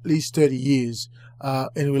for at least 30 years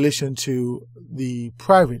in relation to the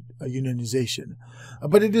private unionization.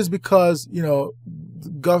 But it is because, the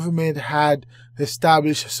government had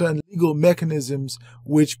established certain legal mechanisms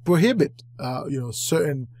which prohibit,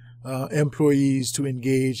 certain employees to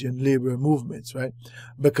engage in labor movements, right?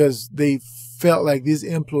 Because they felt like these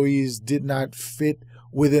employees did not fit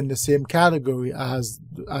within the same category as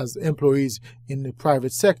employees in the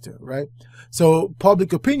private sector, right? So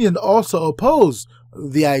public opinion also opposed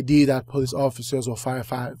the idea that police officers or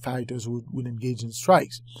firefighters would engage in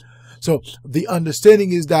strikes. So the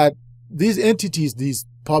understanding is that these entities, these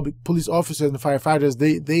public police officers and firefighters,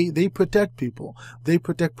 they protect people, they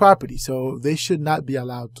protect property, so they should not be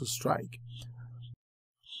allowed to strike.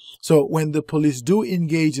 So when the police do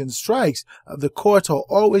engage in strikes, the courts are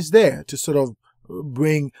always there to sort of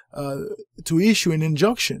bring, to issue an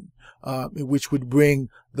injunction, which would bring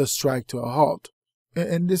the strike to a halt.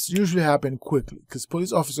 And this usually happens quickly because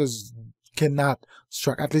police officers cannot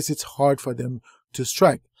strike. At least it's hard for them to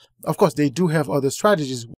strike. Of course, they do have other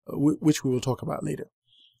strategies, which we will talk about later.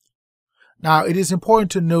 Now, it is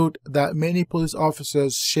important to note that many police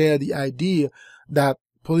officers share the idea that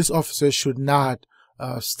police officers should not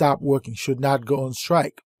stop working, should not go on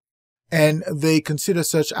strike. And they consider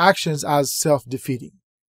such actions as self-defeating.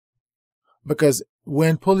 Because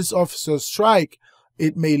when police officers strike,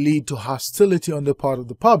 it may lead to hostility on the part of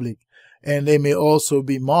the public, and they may also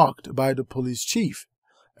be mocked by the police chief.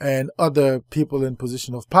 And other people in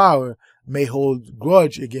position of power may hold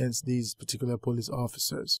grudge against these particular police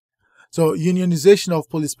officers. So unionization of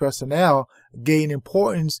police personnel gained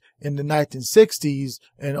importance in the 1960s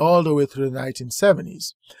and all the way through the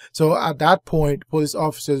 1970s. So at that point, police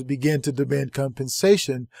officers began to demand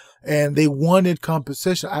compensation, and they wanted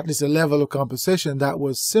compensation, at least a level of compensation that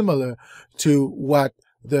was similar to what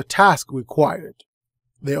their task required.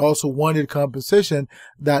 They also wanted compensation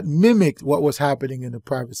that mimicked what was happening in the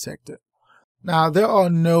private sector. Now, there are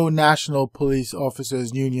no national police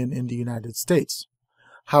officers union in the United States.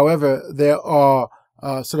 However, there are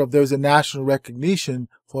there's a national recognition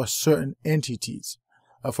for certain entities.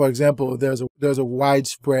 For example, there's a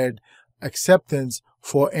widespread acceptance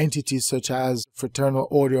for entities such as Fraternal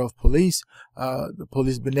Order of Police, the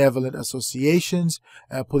Police Benevolent Associations,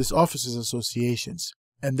 Police Officers Associations,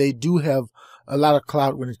 and they do have a lot of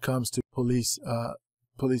clout when it comes to police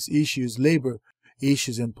issues, labor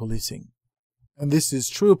issues, and policing. And this is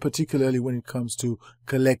true particularly when it comes to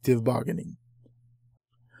collective bargaining.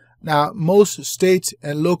 Now, most states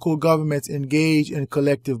and local governments engage in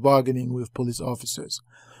collective bargaining with police officers.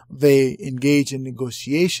 They engage in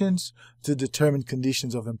negotiations to determine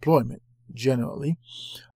conditions of employment, generally.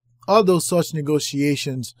 Although such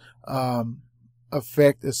negotiations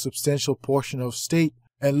affect a substantial portion of state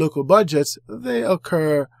and local budgets, they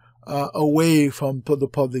occur away from the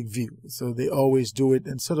public view. So they always do it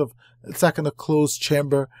in it's like in a closed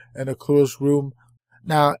chamber and a closed room.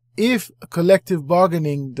 Now, if collective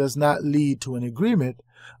bargaining does not lead to an agreement,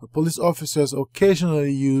 police officers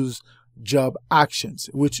occasionally use job actions,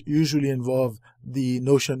 which usually involve the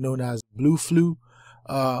notion known as blue flu,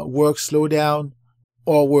 work slowdown,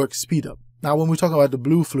 or work speed up. Now, when we talk about the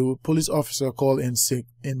blue flu, police officers are called in sick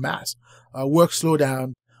en masse. Work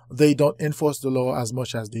slowdown, they don't enforce the law as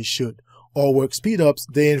much as they should. Or work speed ups,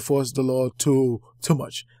 they enforce the law too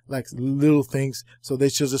much, like little things. So they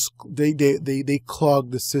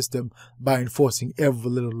clog the system by enforcing every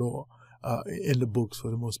little law in the books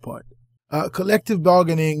for the most part. Collective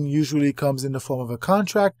bargaining usually comes in the form of a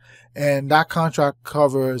contract, and that contract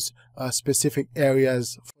covers specific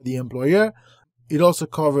areas for the employer. It also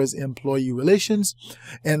covers employee relations,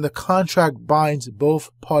 and the contract binds both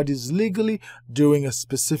parties legally during a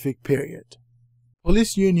specific period.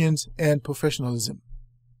 Police unions and professionalism.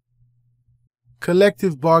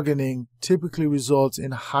 Collective bargaining typically results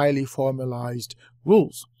in highly formalized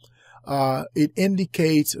rules. It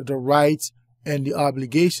indicates the rights and the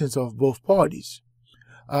obligations of both parties.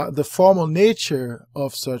 The formal nature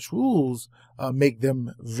of such rules make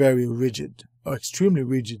them very rigid, or extremely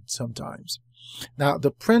rigid sometimes. Now,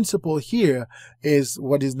 the principle here is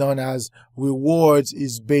what is known as rewards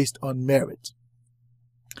is based on merit.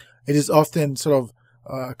 It is often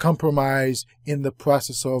compromised in the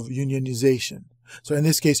process of unionization. So in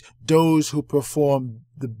this case, those who perform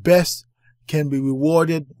the best can be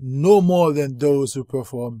rewarded no more than those who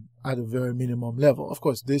perform at a very minimum level. Of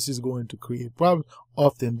course, this is going to create problems,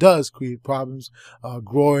 often does create problems,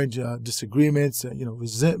 growing disagreements,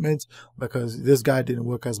 resentments, because this guy didn't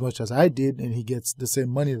work as much as I did and he gets the same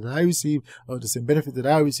money that I receive or the same benefit that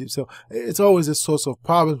I receive. So it's always a source of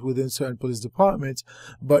problems within certain police departments,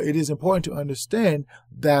 but it is important to understand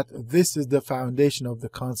that this is the foundation of the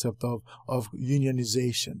concept of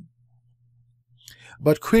unionization.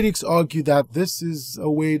 But critics argue that this is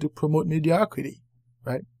a way to promote mediocrity,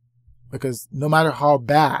 right? Because no matter how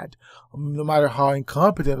bad, no matter how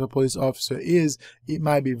incompetent a police officer is, it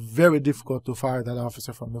might be very difficult to fire that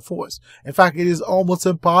officer from the force. In fact, it is almost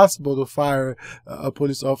impossible to fire a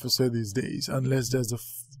police officer these days unless there's a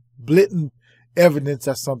blatant evidence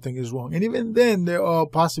that something is wrong. And even then, there are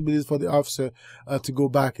possibilities for the officer to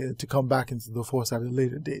come back into the force at a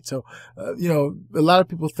later date. So, a lot of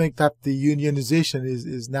people think that the unionization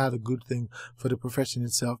is not a good thing for the profession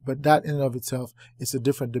itself, but that in and of itself is a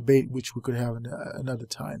different debate which we could have another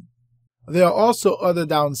time. There are also other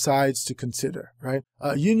downsides to consider, right?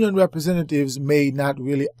 Union representatives may not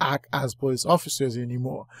really act as police officers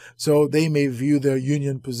anymore, so they may view their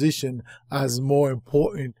union position as more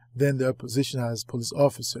important than their position as police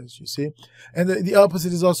officers, you see? And the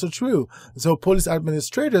opposite is also true. So police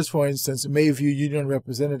administrators, for instance, may view union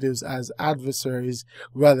representatives as adversaries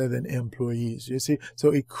rather than employees, you see? So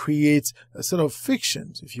it creates a sort of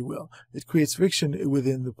fiction, if you will. It creates fiction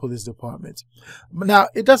within the police department. Now,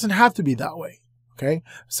 it doesn't have to be that way. Okay,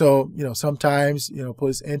 so sometimes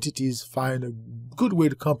police entities find a good way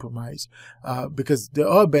to compromise because there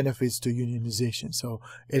are benefits to unionization, so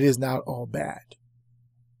it is not all bad.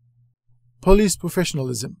 Police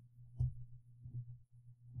professionalism.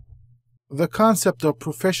 The concept of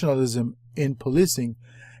professionalism in policing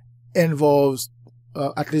involves,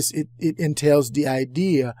 at least it entails the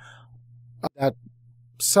idea that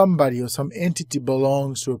somebody or some entity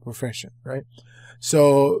belongs to a profession, right?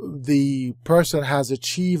 So the person has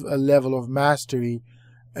achieved a level of mastery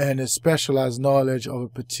and a specialized knowledge of a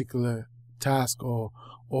particular task or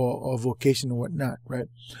vocation or whatnot, right?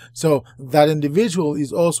 So that individual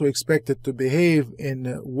is also expected to behave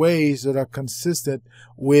in ways that are consistent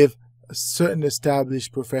with certain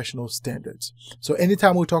established professional standards. So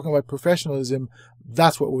anytime we're talking about professionalism,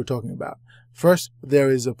 that's what we're talking about. First,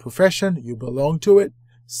 there is a profession, you belong to it.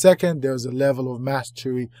 Second, there's a level of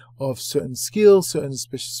mastery of certain skills, certain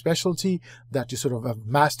specialty that you sort of have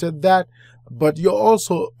mastered that, but you're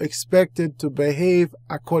also expected to behave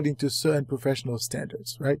according to certain professional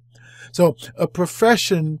standards, right? So a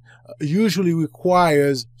profession usually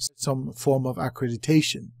requires some form of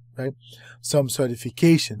accreditation, right? Some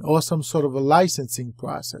certification or some sort of a licensing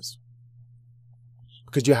process,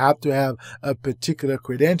 because you have to have a particular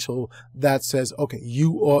credential that says, okay,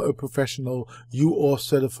 you are a professional, you are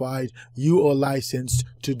certified, you are licensed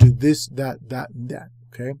to do this, that, and that,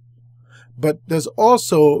 okay? But there's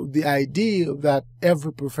also the idea that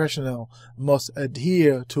every professional must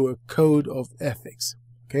adhere to a code of ethics,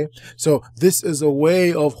 okay? So this is a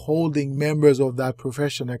way of holding members of that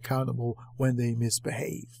profession accountable when they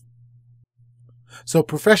misbehave. So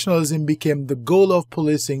professionalism became the goal of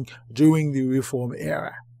policing during the reform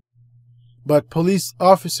era. But police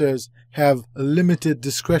officers have limited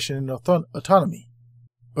discretion and autonomy.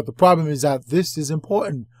 But the problem is that this is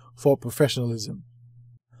important for professionalism.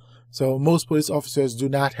 So most police officers do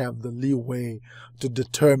not have the leeway to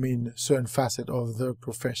determine certain facets of their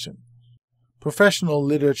profession. Professional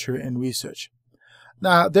literature and research.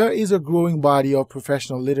 Now, there is a growing body of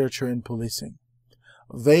professional literature in policing.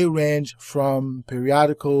 They range from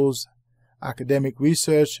periodicals, academic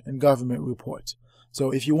research, and government reports.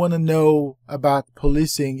 So if you want to know about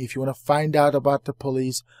policing, if you want to find out about the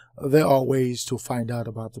police, there are ways to find out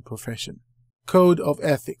about the profession. Code of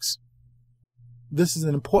ethics. This is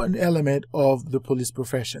an important element of the police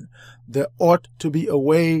profession. There ought to be a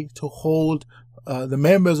way to hold the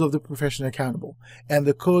members of the profession accountable, and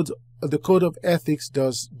the code of ethics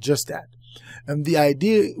does just that. And the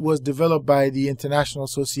idea was developed by the International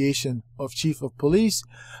Association of Chiefs of Police.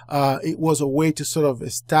 It was a way to sort of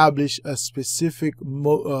establish a specific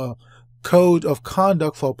code of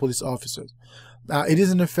conduct for police officers. It is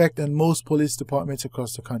in effect in most police departments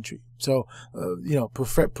across the country. So,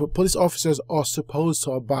 police officers are supposed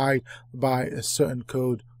to abide by a certain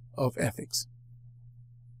code of ethics.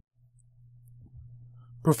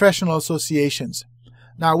 Professional associations.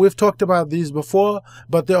 Now, we've talked about these before,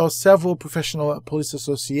 but there are several professional police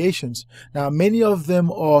associations. Now, many of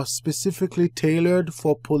them are specifically tailored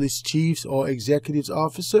for police chiefs or executive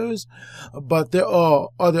officers, but there are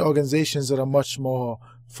other organizations that are much more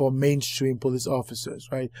for mainstream police officers,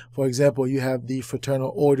 right? For example, you have the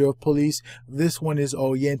Fraternal Order of Police. This one is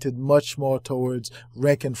oriented much more towards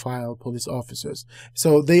rank and file police officers.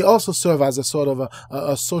 So they also serve as a sort of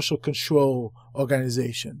a social control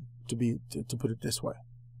organization, to put it this way.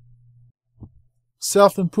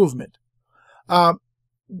 Self-improvement.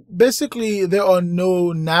 Basically, there are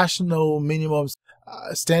no national minimum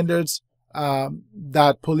standards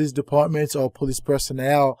that police departments or police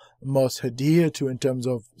personnel must adhere to in terms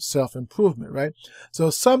of self-improvement, right?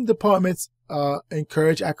 So some departments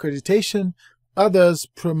encourage accreditation, others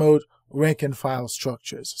promote rank and file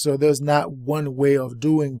structures. So there's not one way of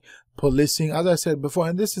doing policing, as I said before,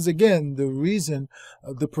 and this is again the reason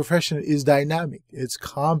the profession is dynamic. It's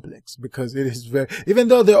complex because it is even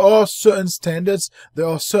though there are certain standards, there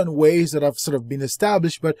are certain ways that have sort of been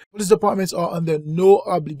established, but police departments are under no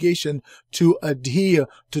obligation to adhere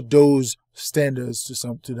to those standards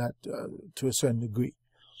to a certain degree.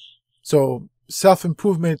 So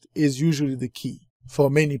self-improvement is usually the key for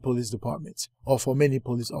many police departments or for many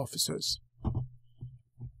police officers.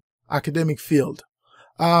 Academic field.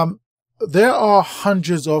 There are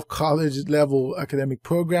hundreds of college-level academic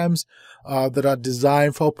programs that are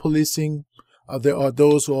designed for policing. There are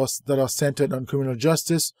those that are centered on criminal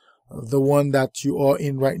justice. The one that you are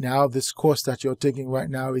in right now, this course that you're taking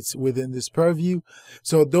right now, it's within this purview.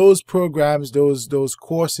 So those programs, those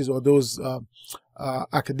courses, or those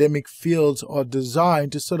academic fields are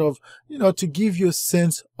designed to sort of, to give you a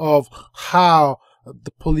sense of how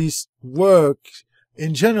the police work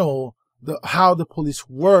in general, how the police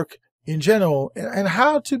work in general, and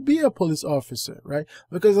how to be a police officer, right?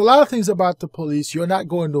 Because a lot of things about the police you're not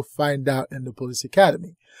going to find out in the police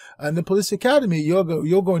academy. In the police academy, you're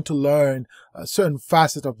going to learn a certain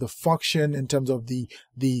facet of the function in terms of the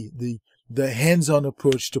hands-on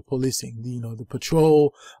approach to policing, the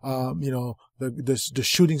patrol, the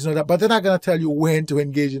shootings and all that, but they're not going to tell you when to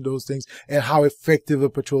engage in those things and how effective a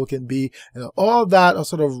patrol can be. All that are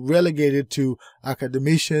sort of relegated to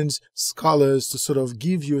academicians, scholars, to sort of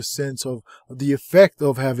give you a sense of the effect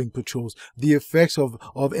of having patrols, the effects of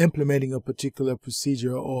implementing a particular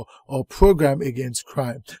procedure or program against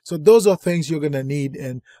crime. So those are things you're going to need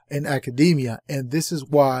in academia, and this is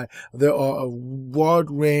why there are a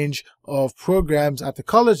wide range of programs at the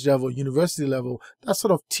college level, university level, that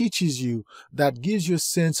sort of teaches you, that gives you a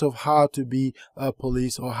sense of how to be a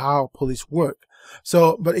police or how police work.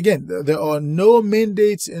 So, but again, there are no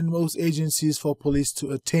mandates in most agencies for police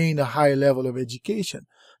to attain a higher level of education.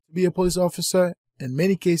 To be a police officer, in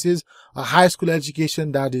many cases, a high school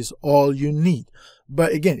education, that is all you need.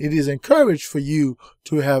 But again, it is encouraged for you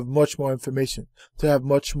to have much more information, to have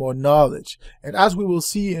much more knowledge. And as we will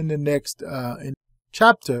see in the next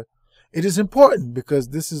chapter, it is important because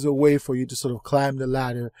this is a way for you to sort of climb the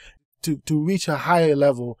ladder to reach a higher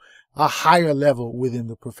level within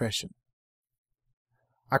the profession.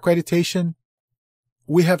 Accreditation.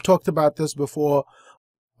 We have talked about this before.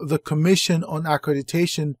 The Commission on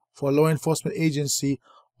Accreditation for Law Enforcement Agency,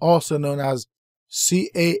 also known as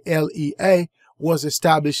CALEA, was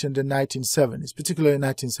established in the 1970s, particularly in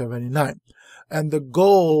 1979. And the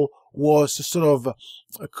goal was to sort of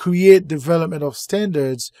create development of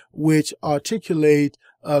standards which articulate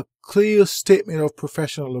a clear statement of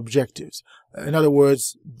professional objectives. In other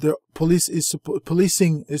words, the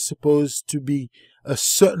policing is supposed to be a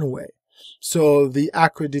certain way. So the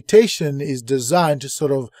accreditation is designed to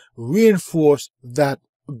sort of reinforce that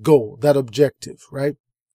goal, that objective, right?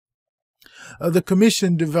 The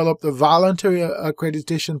commission developed a voluntary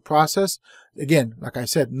accreditation process. Again, like I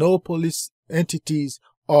said, no police entities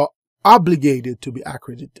are obligated to be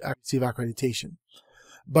receive accreditation,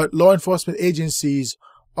 but law enforcement agencies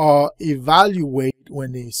are evaluated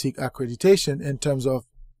when they seek accreditation in terms of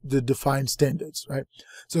the defined standards, right?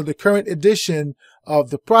 So the current edition of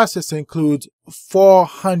the process includes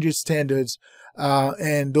 400 standards,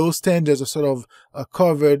 and those standards are sort of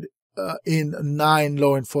covered in 9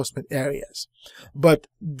 law enforcement areas. But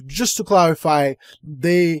just to clarify,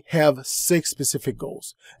 they have 6 specific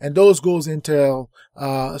goals, and those goals entail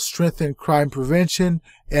strengthen crime prevention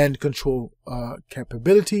and control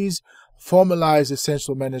capabilities, formalize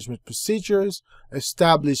essential management procedures,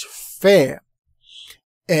 establish fair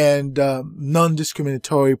and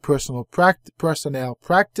non-discriminatory personnel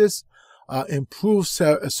practice, improve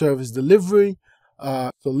service delivery,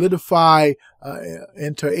 solidify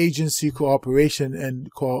interagency cooperation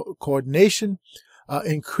and coordination,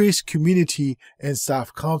 increase community and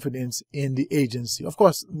staff confidence in the agency. Of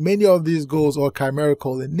course, many of these goals are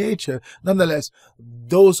chimerical in nature. Nonetheless,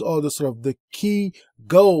 those are the sort of the key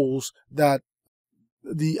goals that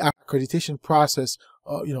the accreditation process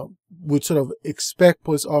would sort of expect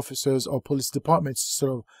police officers or police departments to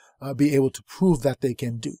sort of be able to prove that they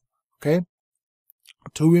can do. Okay?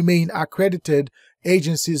 To remain accredited,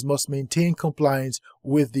 agencies must maintain compliance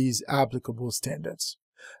with these applicable standards.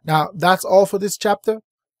 Now, that's all for this chapter.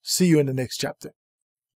 See you in the next chapter.